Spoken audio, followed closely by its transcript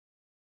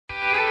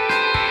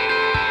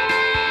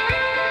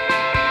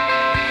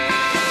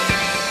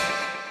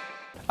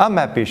I'm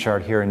Matt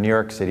Bouchard here in New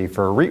York City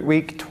for REIT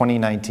Week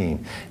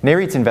 2019,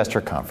 NAREIT's Investor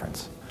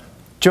Conference.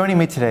 Joining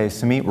me today is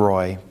Sumit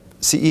Roy,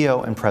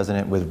 CEO and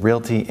President with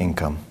Realty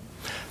Income.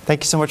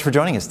 Thank you so much for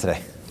joining us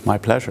today. My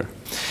pleasure.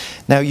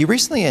 Now, you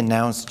recently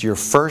announced your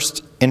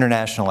first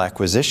international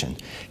acquisition.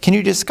 Can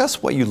you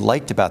discuss what you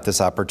liked about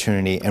this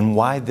opportunity and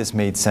why this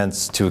made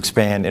sense to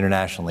expand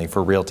internationally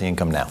for Realty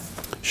Income now?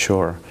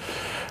 Sure.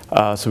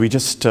 So we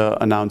just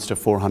announced a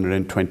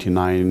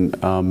 429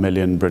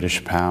 million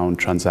British pound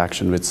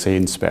transaction with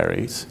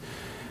Sainsbury's,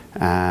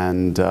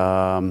 and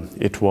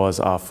it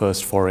was our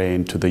first foray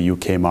into the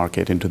UK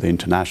market, into the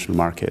international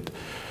market.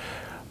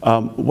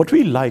 What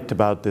we liked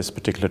about this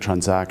particular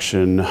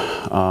transaction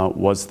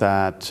was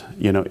that,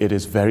 it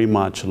is very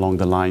much along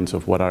the lines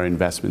of what our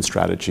investment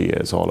strategy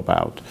is all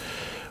about.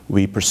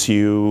 We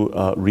pursue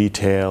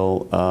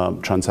retail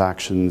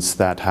transactions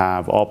that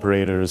have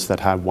operators that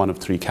have one of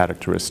three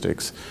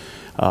characteristics.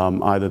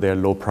 Either they're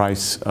low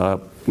price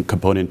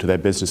component to their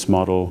business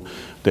model,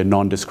 they're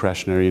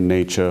non-discretionary in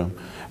nature,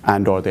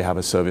 and or they have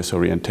a service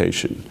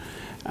orientation.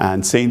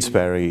 And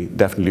Sainsbury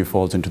definitely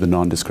falls into the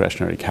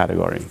non-discretionary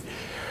category.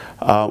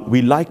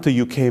 We like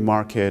the UK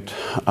market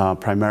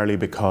primarily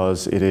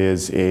because it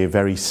is a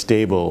very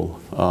stable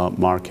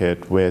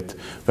market with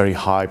very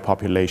high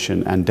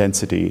population and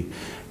density,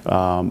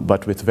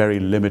 but with very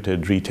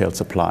limited retail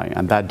supply.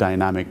 And that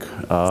dynamic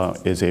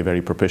is a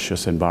very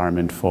propitious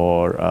environment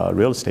for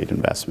real estate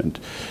investment.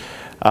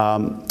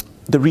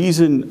 The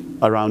reason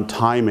around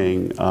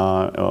timing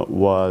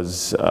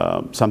was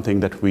something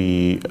that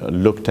we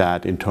looked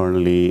at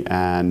internally,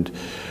 and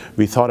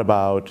we thought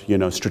about,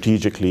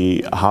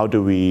 strategically, how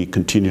do we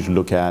continue to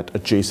look at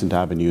adjacent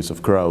avenues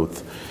of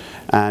growth?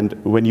 And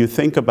when you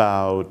think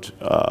about,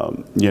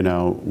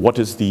 what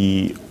is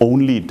the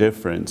only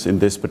difference in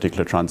this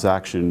particular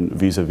transaction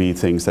vis-a-vis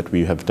things that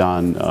we have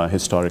done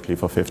historically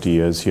for 50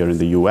 years here in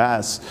the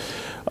US,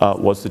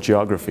 was the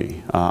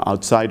geography.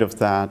 Outside of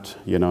that,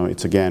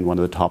 it's again one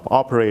of the top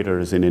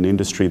operators in an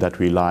industry that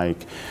we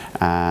like,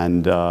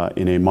 and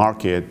in a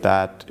market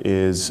that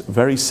is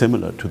very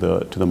similar to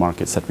the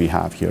markets that we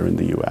have here in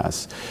the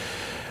US.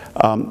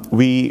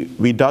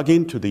 We dug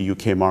into the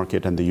UK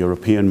market and the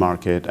European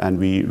market, and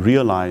we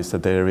realized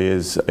that there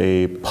is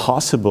a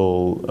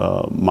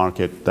possible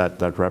market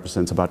that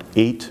represents about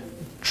 $8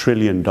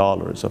 trillion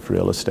of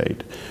real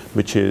estate,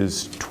 which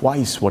is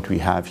twice what we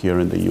have here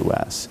in the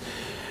US.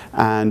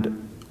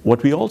 And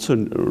what we also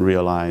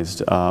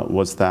realized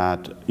was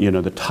that,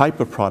 the type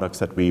of products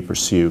that we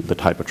pursue, the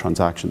type of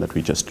transaction that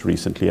we just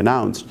recently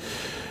announced,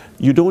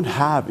 you don't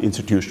have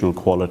institutional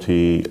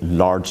quality,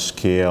 large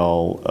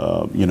scale,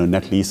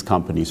 net lease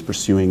companies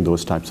pursuing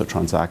those types of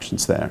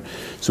transactions there.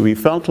 So we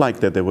felt like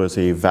that there was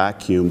a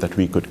vacuum that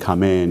we could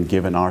come in,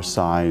 given our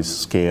size,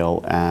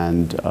 scale,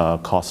 and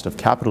cost of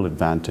capital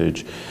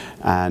advantage,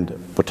 and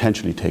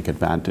potentially take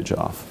advantage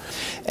of.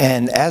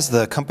 And as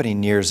the company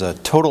nears a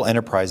total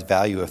enterprise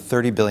value of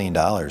 $30 billion,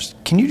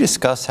 can you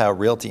discuss how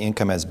Realty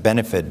Income has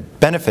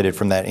benefited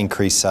from that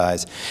increased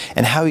size,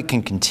 and how it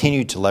can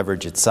continue to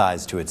leverage its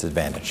size to its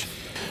advantage?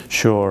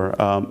 Sure.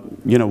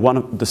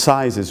 The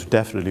size is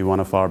definitely one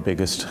of our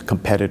biggest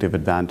competitive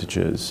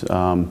advantages. If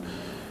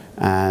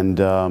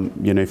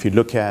you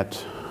look at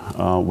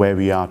where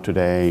we are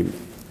today,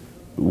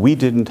 we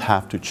didn't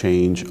have to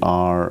change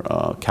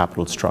our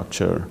capital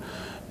structure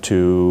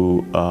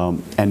to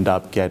end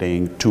up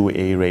getting 2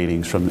 A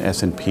ratings from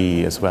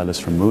S&P as well as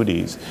from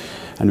Moody's.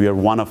 And we are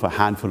one of a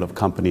handful of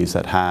companies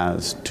that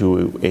has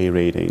 2 A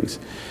ratings.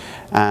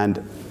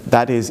 And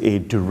that is a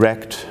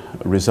direct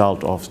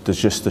result of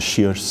just the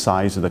sheer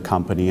size of the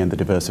company and the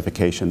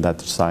diversification that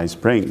the size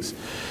brings.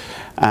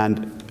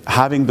 And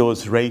having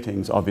those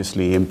ratings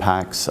obviously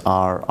impacts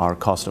our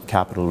cost of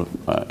capital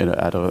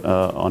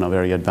on a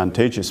very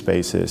advantageous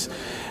basis,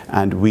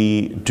 and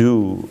we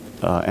do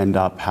end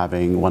up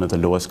having one of the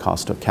lowest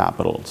cost of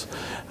capitals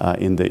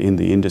in the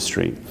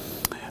industry.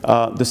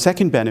 The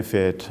second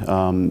benefit,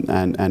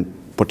 and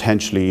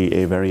potentially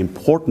a very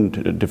important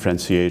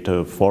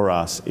differentiator for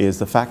us, is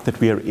the fact that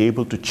we are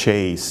able to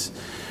chase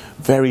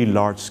very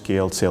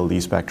large-scale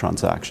sale-leaseback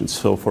transactions.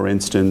 So, for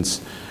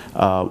instance,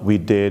 we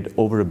did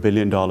over $1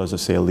 billion of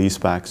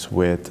sale-leasebacks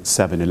with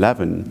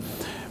 7-Eleven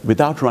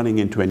without running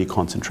into any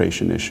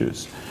concentration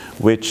issues,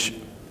 which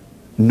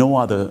no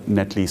other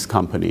net lease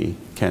company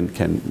can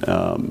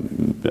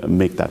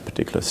make that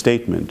particular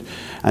statement.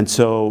 And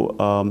so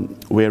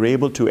we're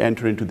able to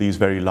enter into these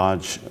very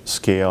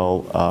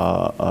large-scale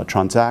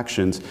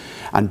transactions,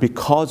 and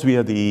because we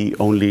are the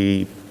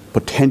only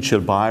potential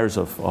buyers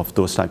of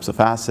those types of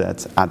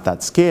assets at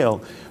that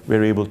scale,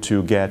 we're able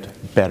to get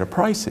better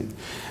pricing.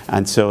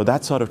 And so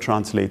that sort of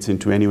translates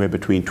into anywhere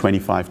between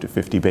 25 to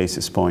 50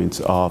 basis points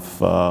of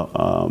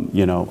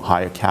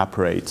higher cap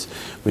rates,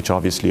 which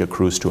obviously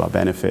accrues to our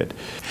benefit.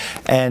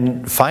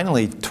 And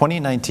finally,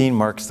 2019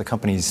 marks the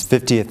company's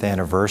 50th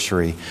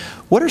anniversary.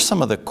 What are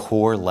some of the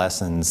core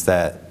lessons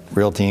that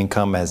Realty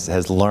Income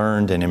has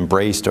learned and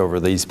embraced over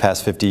these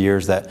past 50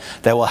 years that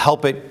will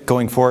help it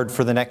going forward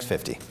for the next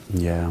 50?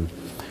 Yeah.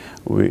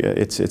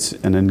 It's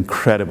an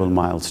incredible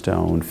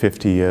milestone,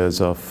 50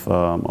 years of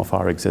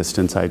our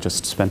existence. I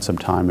just spent some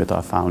time with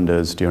our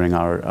founders during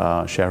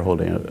our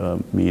shareholder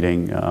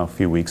meeting a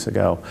few weeks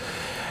ago.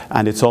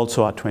 And it's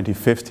also our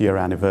 25th year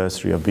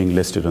anniversary of being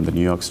listed on the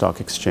New York Stock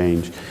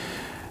Exchange.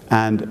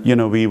 And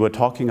we were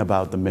talking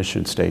about the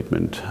mission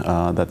statement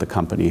that the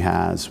company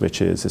has,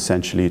 which is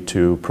essentially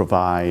to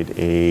provide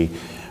a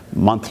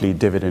monthly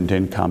dividend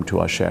income to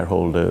our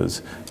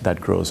shareholders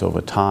that grows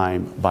over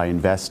time by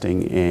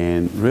investing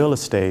in real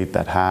estate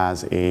that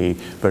has a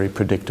very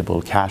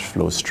predictable cash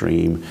flow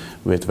stream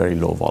with very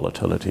low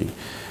volatility.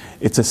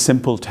 It's a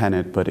simple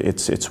tenet, but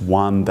it's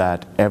one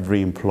that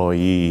every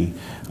employee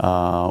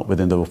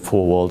within the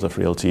four walls of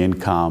Realty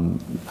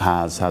Income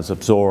has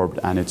absorbed,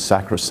 and it's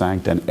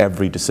sacrosanct, and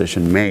every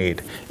decision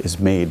made is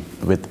made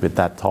with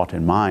that thought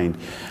in mind,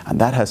 and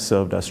that has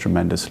served us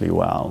tremendously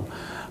well.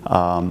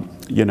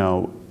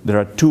 There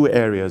are two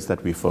areas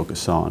that we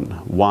focus on.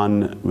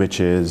 One, which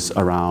is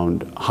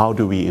around how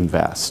do we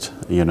invest,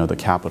 the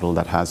capital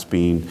that has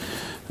been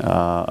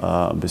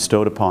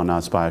bestowed upon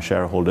us by our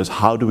shareholders.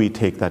 How do we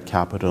take that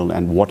capital,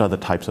 and what are the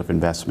types of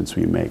investments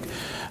we make?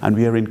 And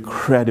we are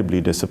incredibly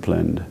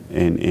disciplined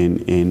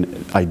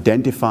in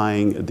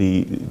identifying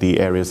the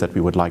areas that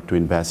we would like to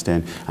invest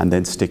in, and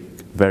then stick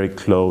very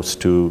close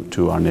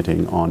to our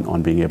knitting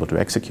on being able to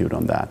execute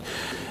on that.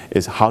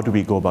 Is how do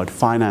we go about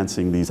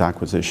financing these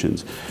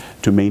acquisitions?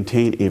 To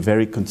maintain a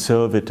very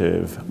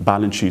conservative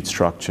balance sheet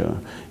structure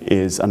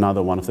is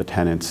another one of the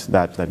tenets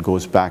that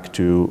goes back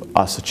to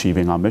us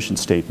achieving our mission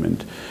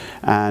statement.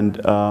 And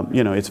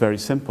it's very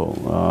simple.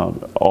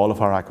 All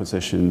of our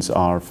acquisitions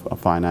are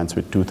financed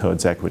with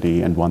 2/3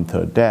 equity and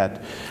 1/3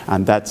 debt.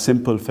 And that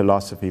simple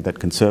philosophy, that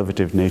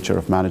conservative nature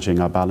of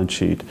managing our balance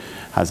sheet,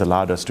 has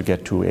allowed us to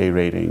get 2 A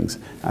ratings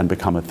and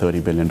become a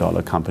 $30 billion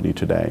company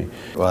today.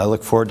 Well, I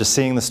look forward to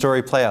seeing the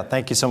story play out.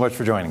 Thank you so much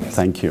for joining us.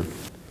 Thank you.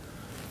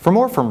 For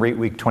more from REIT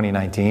Week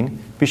 2019,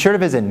 be sure to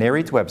visit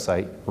NAREIT's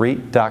website,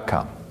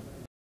 REIT.com.